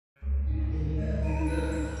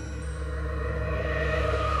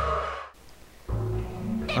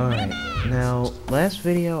Alright, now, last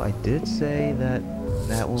video I did say that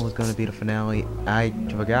that one was going to be the finale. I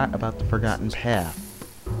forgot about the Forgotten Path.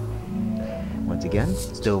 Once again,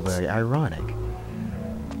 still very ironic.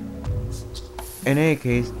 In any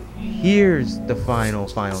case, here's the final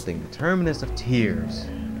thing. The Terminus of Tears.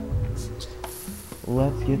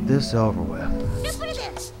 Let's get this over with.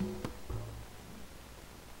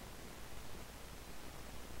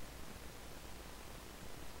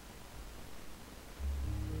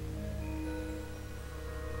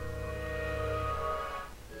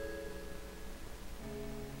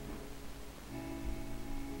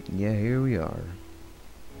 Yeah, here we are.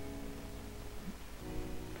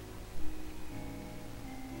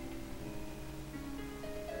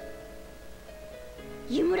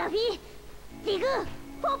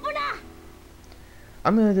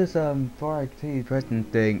 I'm gonna just before I continue the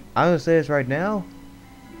present thing, I'm gonna say this right now.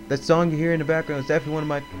 That song you hear in the background is definitely one of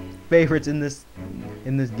my favorites in this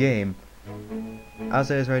game. I'll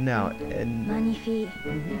say this right now.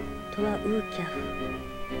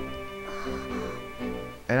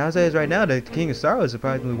 And I'll say this right now, that King of Sorrows is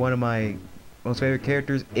probably one of my most favorite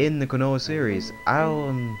characters in the Klonoa series.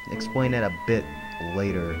 I'll explain that a bit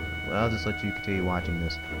later. I'll just let you continue watching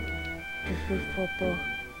this.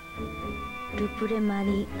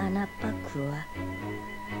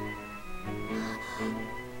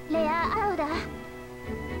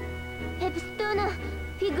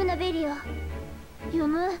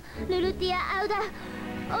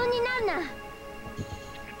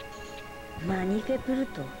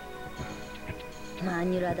 Manifepulto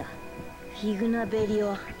Manurada Figuna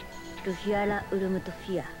Belio Rufiala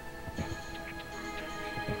Urumutofia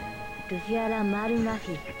Rufiala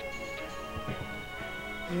Marunafi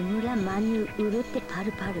Yumura Manu Urute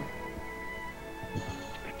Paru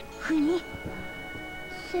Funi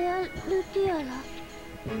Sea Lutiala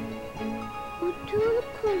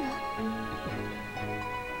Uturkuna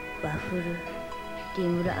Bafuru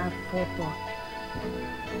Timura Afopo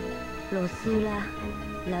Rosula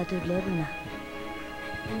Ladulevna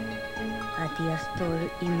Adiastor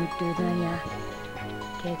Imutudania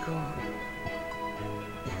Kego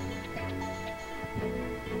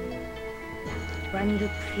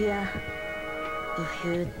Vanilupia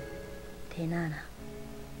Ufur Tenana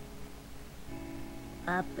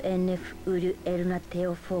Ap Nf Uru Elna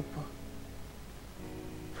Teofopo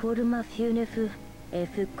Forma Funefu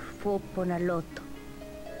Efuk Fopona Lotto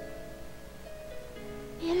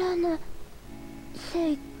Elana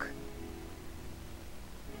Seik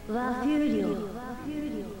Vafurio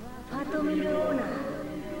Fatomilona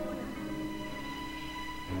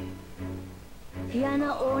Fiana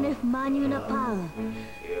Onef Manuna Pau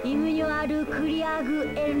Imunio Adu Kuriagu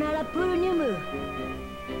Elnara Purnumu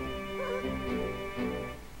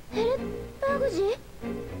Paguji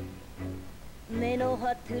Meno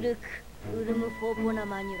Haturuk Urumu Fopona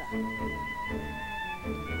Manura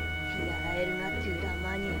Fiana Elna Tura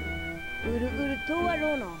Manu Uru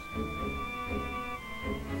Toarono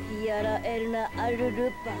Fiara Elna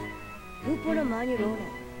Arurupa Hupona Manurono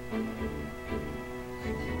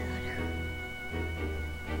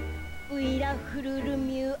Uira Hururu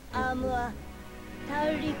Mu Amua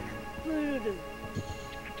Tarik Puru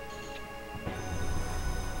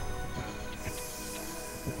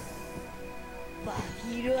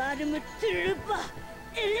Bahiru Arum Turupa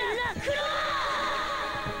Elna Klonoa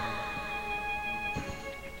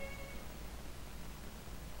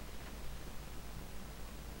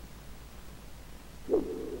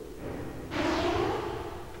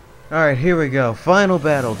Alright, here we go. Final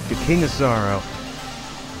battle, the King of Sorrow.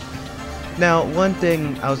 Now, one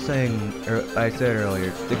thing I said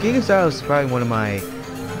earlier, the King of Sorrow is probably one of my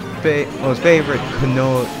most favorite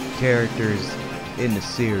Klonoa characters in the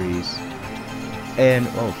series. And,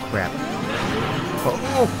 oh crap.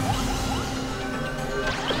 Oh.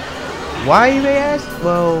 Why, you may ask?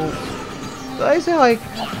 Well, I say, like,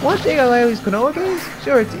 one thing I like with these Klonoa games,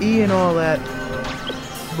 sure, it's E and all that.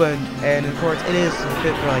 But, and of course it is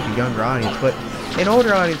fit for like a younger audience, but an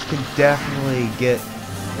older audience can definitely get,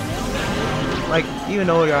 like, even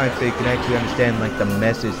an older audience, they can actually understand like the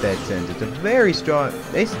message that it sends. It's a very strong,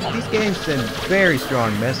 these games send very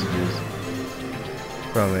strong messages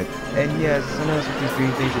from it. And yes, sometimes with these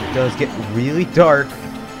green things it does get really dark,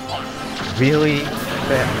 really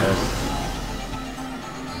fast.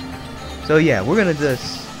 So yeah, we're gonna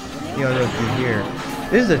just, go through here.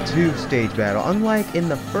 This is a two-stage battle, unlike in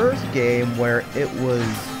the first game where it was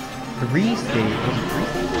 3 stages. Was it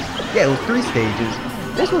 3 stages? Yeah, it was 3 stages.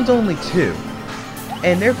 This one's only 2.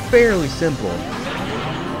 And they're fairly simple.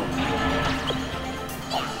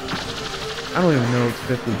 I don't even know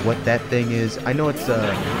exactly what that thing is. I know it's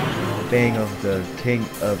thing of the King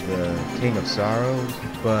of Sorrows,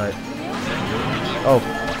 but oh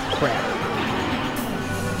crap!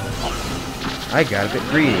 I got a bit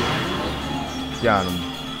greedy. Got him.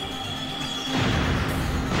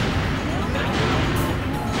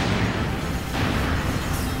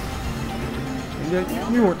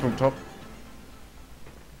 You weren't from top.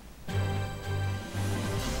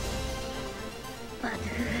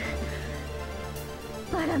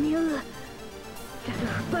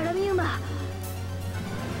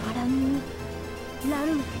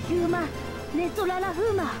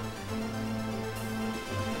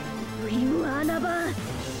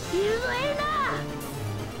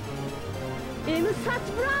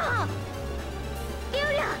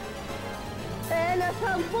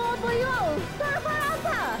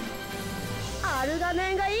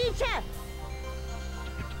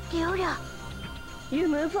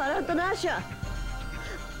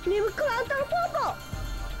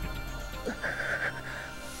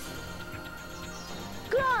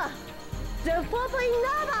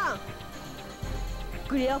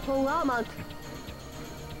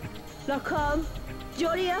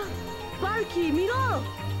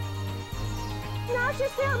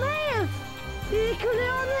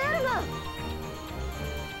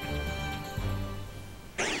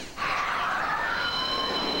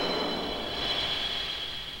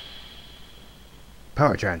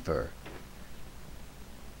 Power transfer.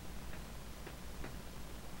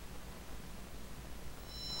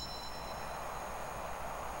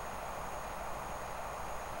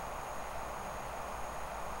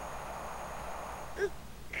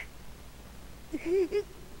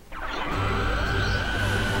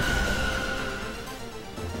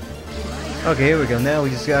 Okay, here we go. Now we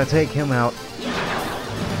just gotta take him out.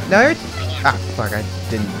 No, ah, fuck!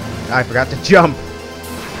 I forgot to jump.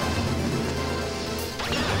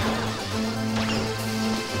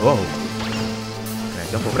 Whoa! Can I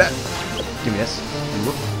jump over that? Give me this.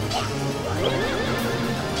 Whoop.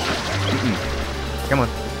 Come on.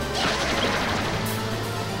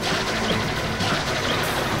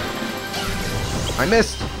 I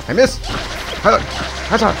missed! I missed!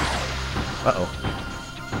 Uh-oh.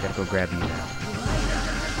 Gotta go grab you now.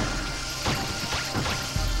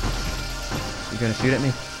 You gonna shoot at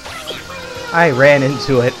me? I ran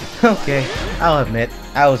into it. Okay, I'll admit.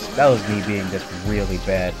 That was me being just really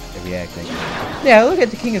bad at reacting. Yeah, look at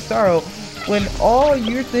the King of Sorrow. When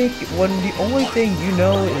the only thing you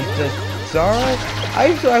know is just sorrow,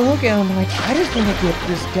 I look at him like, I just want to get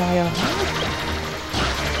this guy a hug.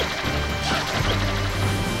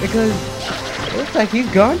 Because it looks like he's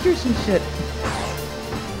gone through some shit.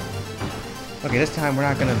 Okay, this time we're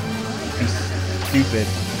not gonna be stupid.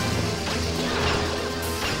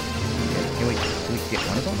 Can we get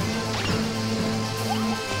one of them?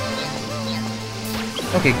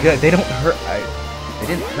 Okay, good. They don't hurt. They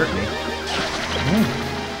didn't hurt me.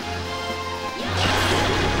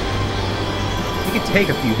 You can take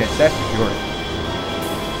a few hits, that's for sure.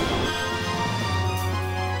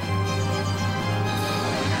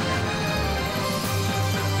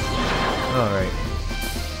 Alright.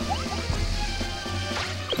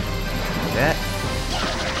 That.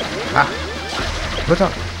 Ah. What's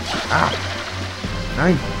up? Ah.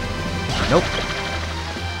 9. Nope.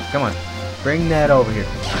 Come on. Bring that over here.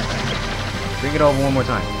 Bring it over one more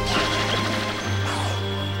time.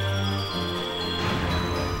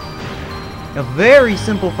 A very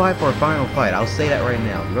simple fight for a final fight. I'll say that right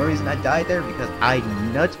now. The only reason I died there because I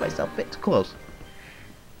nudged myself a bit too close.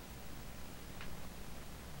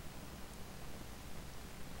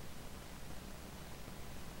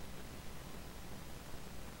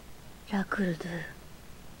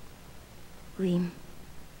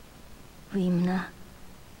 Wimna.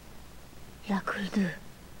 Rakuldu.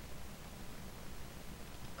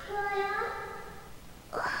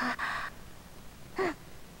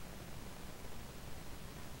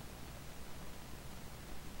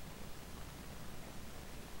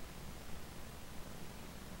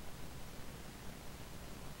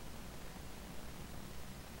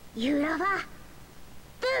 Yurava.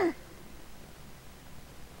 Boom.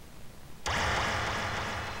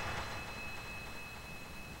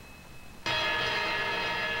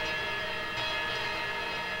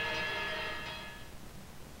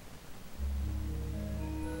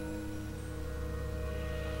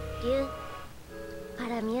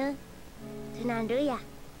 Paramiu tenang dulu ya.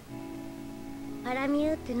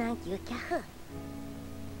 Paramiu tenang kyukyah.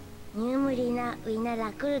 Numurina wina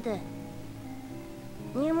lakurdu.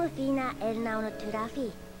 Numufina elna ono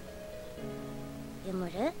turafi.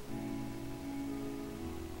 Yumuru?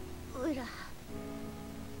 Ura.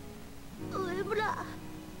 Uebra.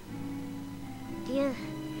 Dieu,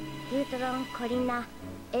 ユートロンコリナ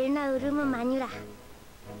エルナウルムマニュラク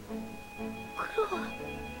ロ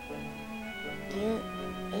リュ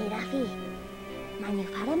エラフィマニュ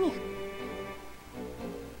ファラミ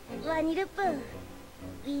ュワニルプウ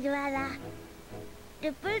ィルアラ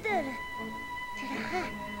ルプルドゥルトゥラハ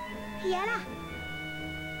フィアラ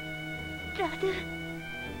ラドゥ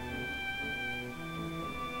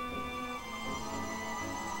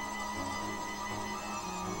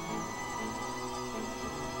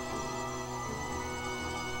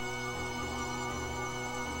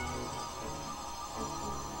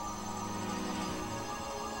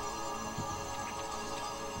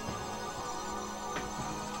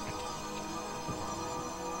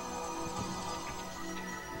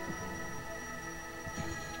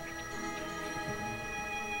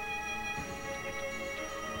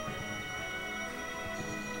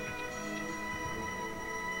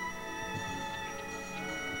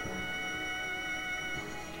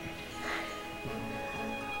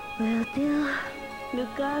Lunatea,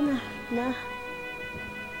 Lucana, na.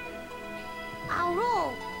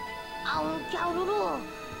 Auro, aung chaururu,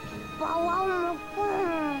 bawang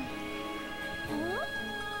mukung.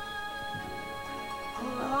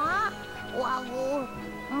 Kura, wagu,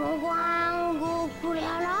 muwangu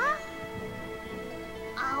kuriara,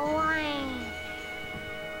 awai.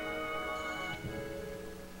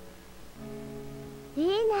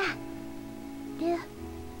 Dina, dia.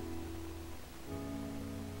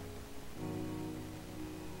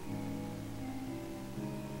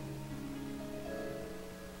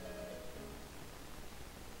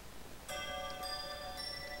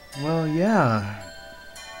 Well, yeah.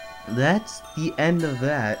 That's the end of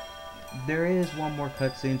that. There is one more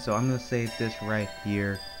cutscene, so I'm gonna save this right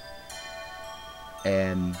here.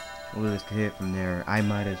 And we'll just hit it from there. I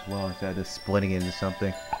might as well instead of just splitting it into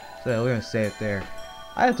something. So we're gonna save it there.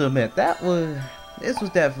 I have to admit, this was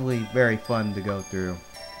definitely very fun to go through.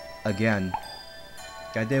 Again.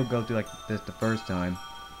 I did go through like this the first time.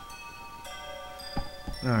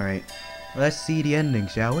 Alright. Let's see the ending,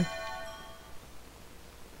 shall we?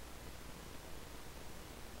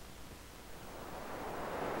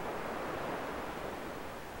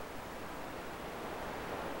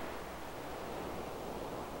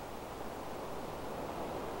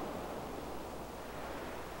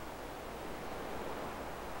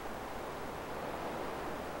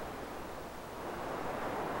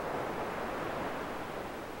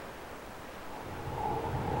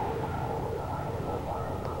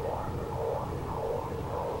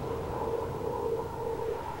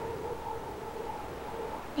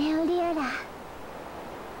 Eoliera.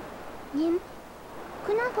 Nim.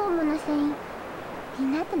 Kuna formo na sein.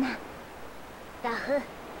 Hinatana. Dahu.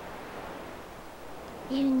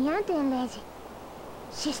 Ilniante en lege.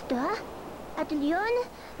 Sister. Atelion.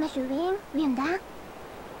 Masurin. Vienda.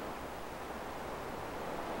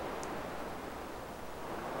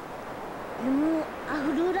 Lumu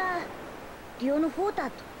ahurura. Diono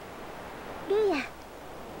fotato. Luya.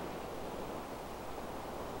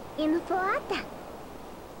 Infoata.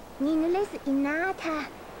 Ninules inata.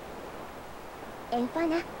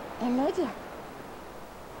 Elfana, elegia.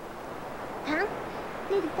 Hang,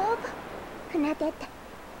 little Bob, Knadet.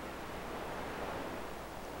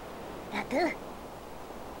 Ratu.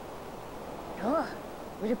 Ro,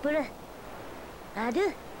 Urpur.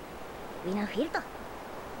 Adu, Winafilto.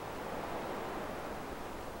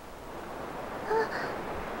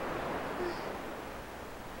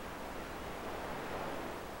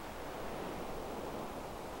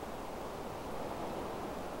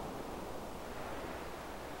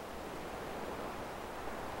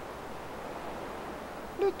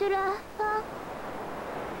 Lutura,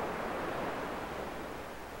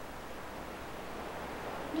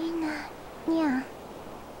 Lina, Nia,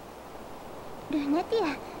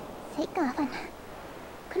 Lunatea, Seikafana,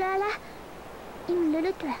 Clara, in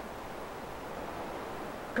Lutra,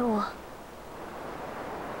 Go.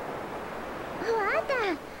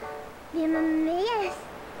 Wada, MMZenex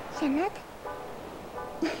Steam.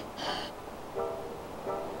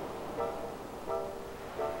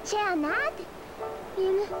 Shanat.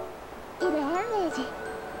 Il Irelege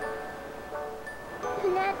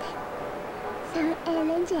Lunate San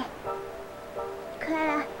Elenge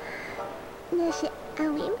Clara Nashi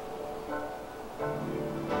Awim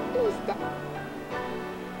Lista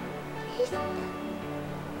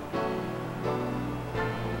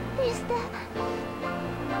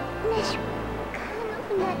Nash Kano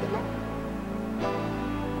Lunatela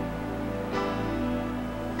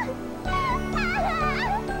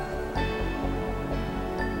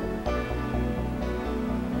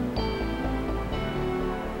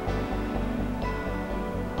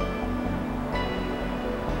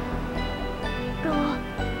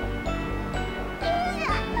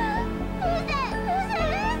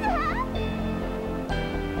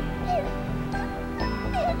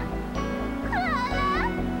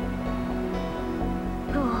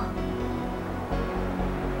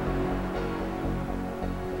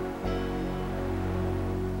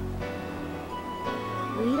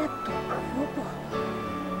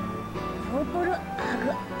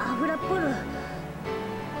油っぽる。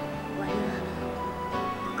わりは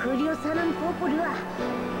クリオサナンポーポルは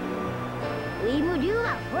ウィムリュウ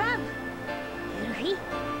はフラムエルフィ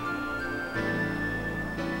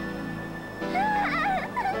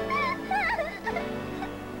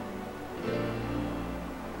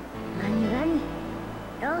何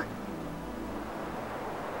よ。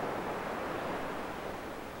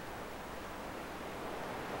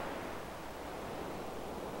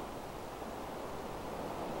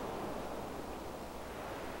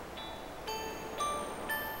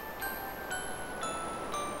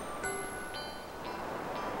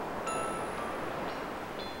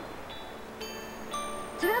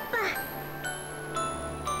トラッパ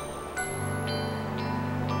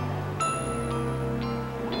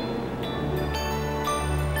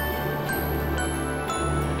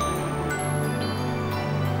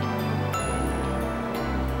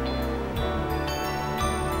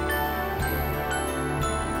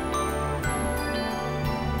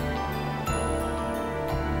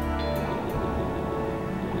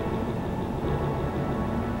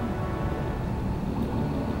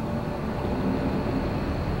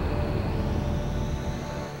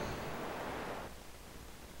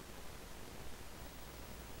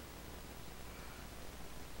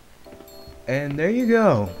And there you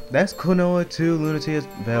go. That's Klonoa 2 Lunatea's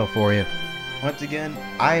Veil for you. Once again,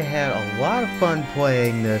 I had a lot of fun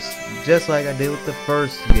playing this, just like I did with the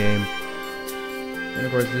first game. And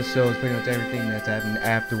of course, this shows pretty much everything that's happened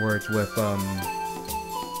afterwards with, all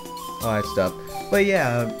that stuff. But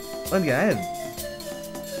yeah, once again,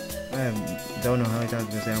 I don't know how many times I'm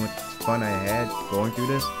gonna say how much fun I had going through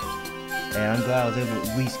this. And I'm glad I was able to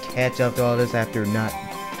at least catch up to all this after not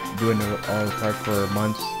doing all the parts for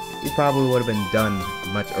months. It probably would have been done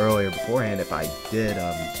much earlier beforehand if I did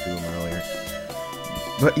do them earlier.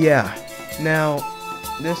 But yeah, now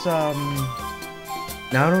this now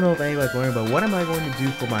I don't know if anybody's wondering, but what am I going to do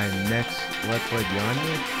for my next Let's Play Beyond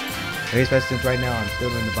Me? I guess that's since right now I'm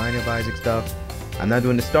still doing the Binding of Isaac stuff. I'm not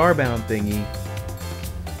doing the Starbound thingy.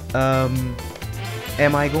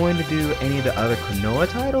 Am I going to do any of the other Klonoa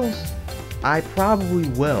titles? I probably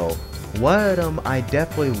will. What I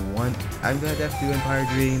definitely want, I'm gonna definitely do Empire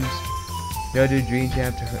Dreams. Gonna do Dream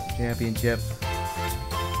Championship.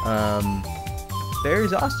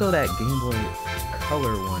 There's also that Game Boy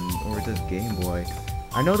Color one, or just Game Boy.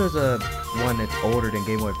 I know there's a one that's older than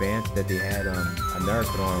Game Boy Advance that they had another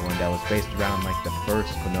Klonoa one that was based around like the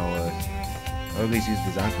first Klonoa, or at least used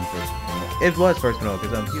design from first Klonoa. It was first Klonoa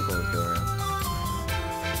because Hugo was still around.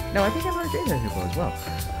 No, I think Empire Dreams had Hugo as well.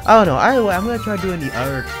 I don't know. I'm gonna try doing the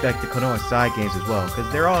other, like the Klonoa side games as well,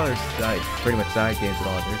 because they're all like pretty much side games with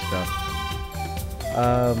all their stuff.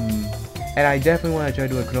 And I definitely want to try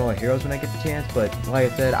doing Klonoa Heroes when I get the chance. But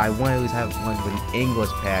like I said, I want to at least have one with an English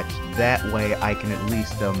patch. That way, I can at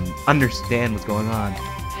least understand what's going on,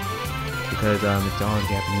 because it's all in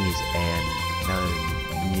Japanese, and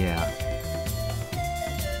yeah.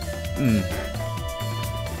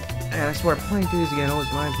 And I swear, playing through this again always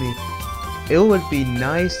reminds me. It would be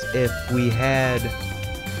nice if we had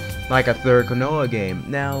like a third Klonoa game.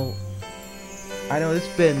 Now, I know it's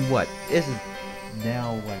been what? This is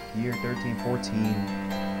now like year 13, 14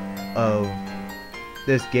 of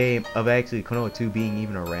this game, of actually Klonoa 2 being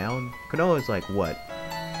even around. Klonoa is like what?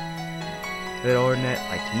 A bit older than that?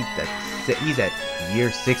 Like he's at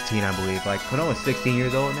year 16, I believe. Like Klonoa is 16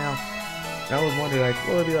 years old now. And I was wondering, like,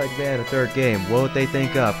 what would it be like if they had a third game? What would they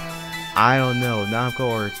think up? I don't know. Namco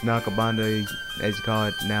or Nakabanda, as you call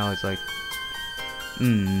it now, it's like,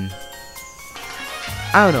 I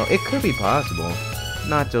don't know. It could be possible.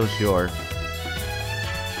 Not so sure.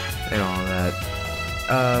 And all that.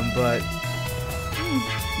 But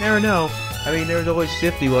never know. I mean, there's always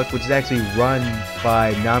Shifty Look, which is actually run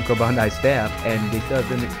by Namco Bandai staff, and they still have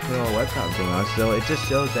been on our website so much. So it just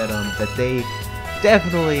shows that that they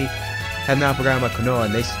definitely have not forgotten about Klonoa,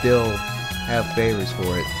 and they still have favors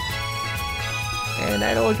for it. And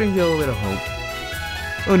that always brings you a little bit of hope.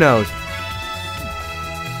 Who knows?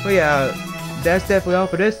 But yeah, that's definitely all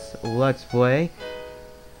for this Let's Play.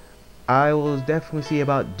 I will definitely see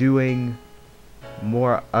about doing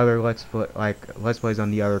more other Let's Plays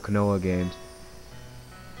on the other Klonoa games.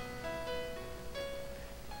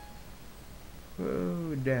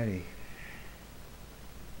 Oh, daddy.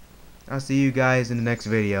 I'll see you guys in the next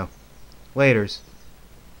video. Laters.